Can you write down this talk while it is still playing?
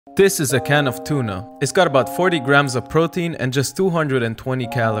This is a can of tuna. It's got about 40 grams of protein and just 220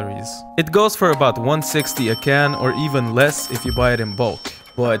 calories. It goes for about $1.60 a can or even less if you buy it in bulk.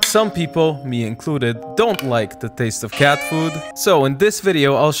 But some people, me included, don't like the taste of cat food. So in this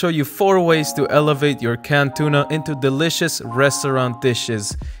video, I'll show you 4 ways to elevate your canned tuna into delicious restaurant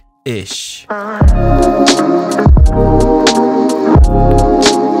dishes-ish.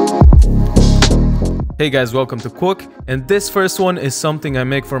 Hey guys, welcome to KWOOWK, and this first one is something I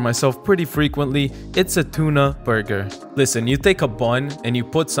make for myself pretty frequently. It's a tuna burger. Listen, you take a bun and you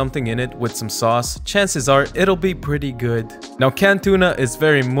put something in it with some sauce, chances are it'll be pretty good. Now canned tuna is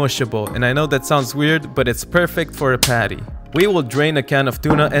very mushable, and I know that sounds weird, but it's perfect for a patty. We will drain a can of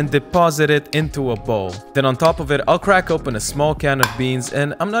tuna and deposit it into a bowl. Then on top of it, I'll crack open a small can of beans,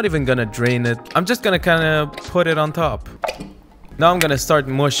 and I'm not even gonna drain it. I'm just gonna kinda put it on top. Now I'm gonna start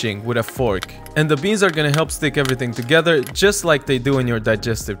mushing with a fork, and the beans are gonna help stick everything together just like they do in your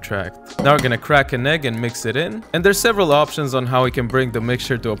digestive tract. Now we're gonna crack an egg and mix it in, and there's several options on how we can bring the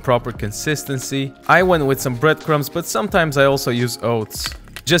mixture to a proper consistency. I went with some breadcrumbs, but sometimes I also use oats.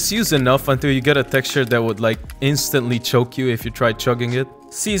 Just use enough until you get a texture that would like instantly choke you if you try chugging it.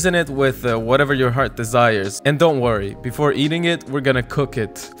 Season it with whatever your heart desires. And don't worry, before eating it, we're gonna cook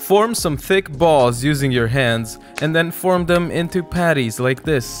it. Form some thick balls using your hands and then form them into patties like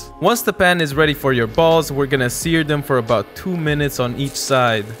this. Once the pan is ready for your balls, we're gonna sear them for about 2 minutes on each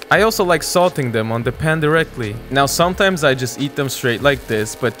side. I also like salting them on the pan directly. Now sometimes I just eat them straight like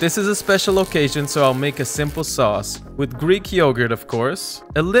this, but this is a special occasion, so I'll make a simple sauce. With Greek yogurt, of course,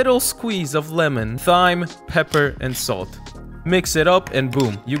 a little squeeze of lemon, thyme, pepper, and salt. Mix it up and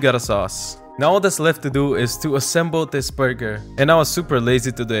boom, you got a sauce. Now all that's left to do is to assemble this burger. And I was super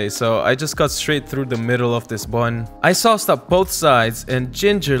lazy today, so I just cut straight through the middle of this bun. I sauced up both sides and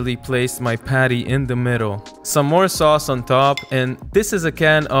gingerly placed my patty in the middle. Some more sauce on top, and this is a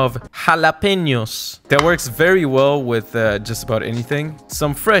can of jalapenos. That works very well with just about anything.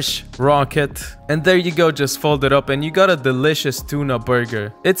 Some fresh rocket. And there you go, just fold it up and you got a delicious tuna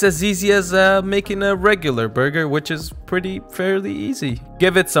burger. It's as easy as making a regular burger, which is fairly easy.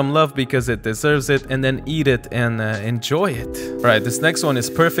 Give it some love because it deserves it, and then eat it and enjoy it. Alright, this next one is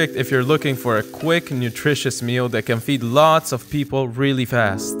perfect if you're looking for a quick, nutritious meal that can feed lots of people really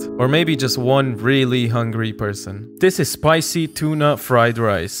fast. Or maybe just one really hungry person. This is spicy tuna fried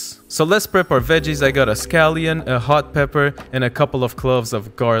rice. So let's prep our veggies. I got a scallion, a hot pepper, and a couple of cloves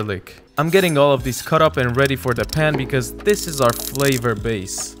of garlic. I'm getting all of these cut up and ready for the pan because this is our flavor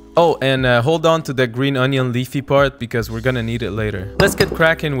base. Oh, and hold on to the green onion leafy part because we're gonna need it later. Let's get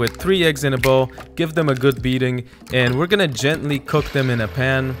cracking with 3 eggs in a bowl, give them a good beating, and we're gonna gently cook them in a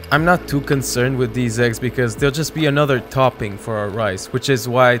pan. I'm not too concerned with these eggs because they'll just be another topping for our rice, which is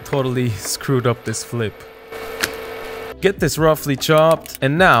why I totally screwed up this flip. Get this roughly chopped,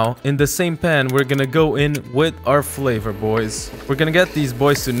 and now in the same pan we're gonna go in with our flavor boys. We're gonna get these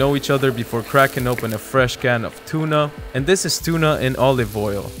boys to know each other before cracking open a fresh can of tuna, and this is tuna in olive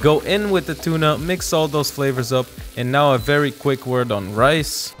oil. Go in with the tuna, mix all those flavors up, and now a very quick word on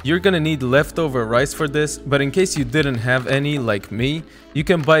rice. You're gonna need leftover rice for this, but in case you didn't have any like me, you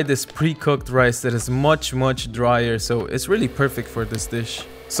can buy this pre-cooked rice that is much drier, so it's really perfect for this dish.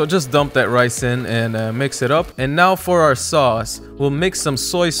 So just dump that rice in and mix it up. And now for our sauce, we'll mix some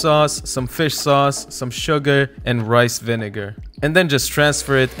soy sauce, some fish sauce, some sugar, and rice vinegar. And then just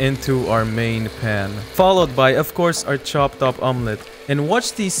transfer it into our main pan. Followed by, of course, our chopped up omelet. And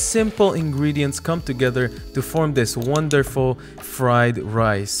watch these simple ingredients come together to form this wonderful fried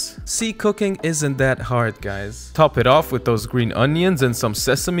rice. See, cooking isn't that hard, guys. Top it off with those green onions and some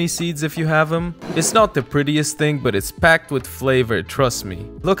sesame seeds if you have them. It's not the prettiest thing, but it's packed with flavor, trust me.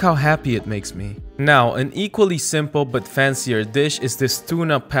 Look how happy it makes me. Now, an equally simple but fancier dish is this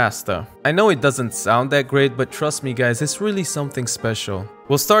tuna pasta. I know it doesn't sound that great, but trust me guys, it's really something special.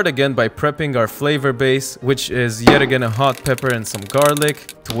 We'll start again by prepping our flavor base, which is yet again a hot pepper and some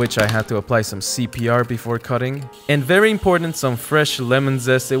garlic, to which I had to apply some CPR before cutting. And very important, some fresh lemon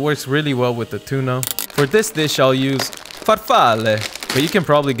zest. It works really well with the tuna. For this dish I'll use farfalle, but you can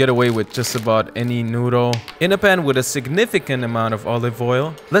probably get away with just about any noodle. In a pan with a significant amount of olive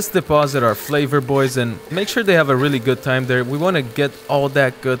oil, let's deposit our flavor boys and make sure they have a really good time there. We want to get all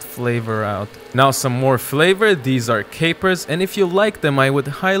that good flavor out. Now some more flavor, these are capers, and if you like them I would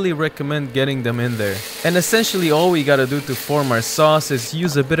highly recommend getting them in there. And essentially all we gotta do to form our sauce is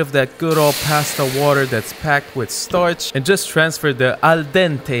use a bit of that good old pasta water that's packed with starch and just transfer the al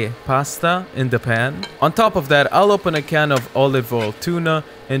dente pasta in the pan. On top of that, I'll open a can of olive oil tuna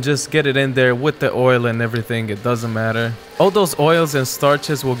and just get it in there with the oil and everything, it doesn't matter. All those oils and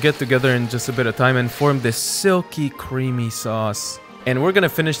starches will get together in just a bit of time and form this silky creamy sauce. And we're gonna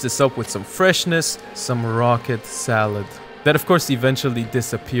finish this up with some freshness, some rocket salad. That of course eventually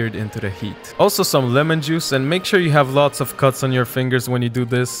disappeared into the heat. Also some lemon juice, and make sure you have lots of cuts on your fingers when you do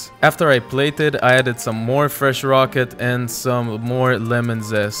this. After I plated, I added some more fresh rocket and some more lemon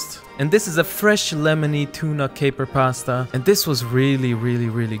zest. And this is a fresh lemony tuna caper pasta, and this was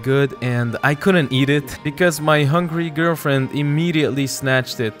really good, and I couldn't eat it because my hungry girlfriend immediately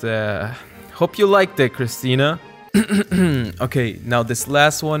snatched it. Hope you liked it, Christina. Okay, now this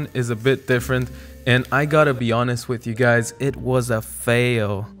last one is a bit different. And I gotta be honest with you guys, it was a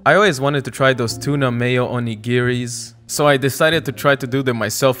fail. I always wanted to try those tuna mayo onigiris, so I decided to try to do them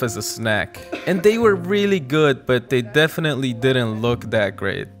myself as a snack. And they were really good, but they definitely didn't look that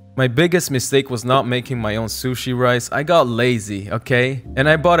great. My biggest mistake was not making my own sushi rice. I got lazy, okay? And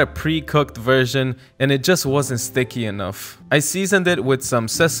I bought a pre-cooked version and it just wasn't sticky enough. I seasoned it with some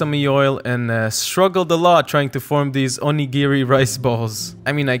sesame oil and struggled a lot trying to form these onigiri rice balls.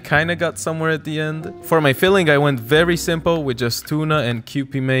 I mean, I kinda got somewhere at the end. For my filling, I went very simple with just tuna and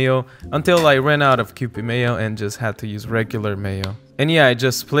kewpie mayo until I ran out of kewpie mayo and just had to use regular mayo. And yeah, I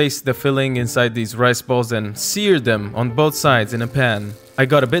just placed the filling inside these rice balls and seared them on both sides in a pan. I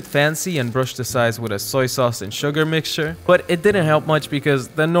got a bit fancy and brushed the sides with a soy sauce and sugar mixture, but it didn't help much because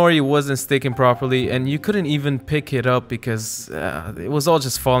the nori wasn't sticking properly and you couldn't even pick it up because it was all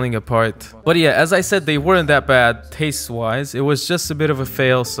just falling apart. But yeah, as I said, they weren't that bad taste-wise. It was just a bit of a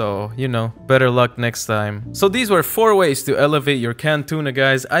fail, so you know, better luck next time. So these were 4 ways to elevate your canned tuna,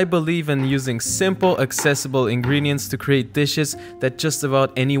 guys. I believe in using simple, accessible ingredients to create dishes that just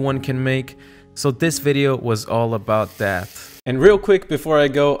about anyone can make. So this video was all about that. And real quick before I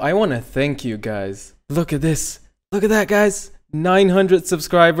go, I want to thank you guys. Look at this. Look at that, guys. 900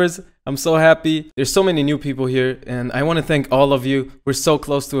 subscribers. I'm so happy. There's so many new people here and I want to thank all of you. We're so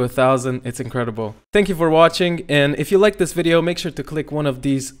close to 1,000. It's incredible. Thank you for watching, and if you like this video, make sure to click one of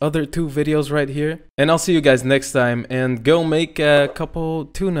these other 2 videos right here. And I'll see you guys next time, and go make a couple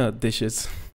tuna dishes.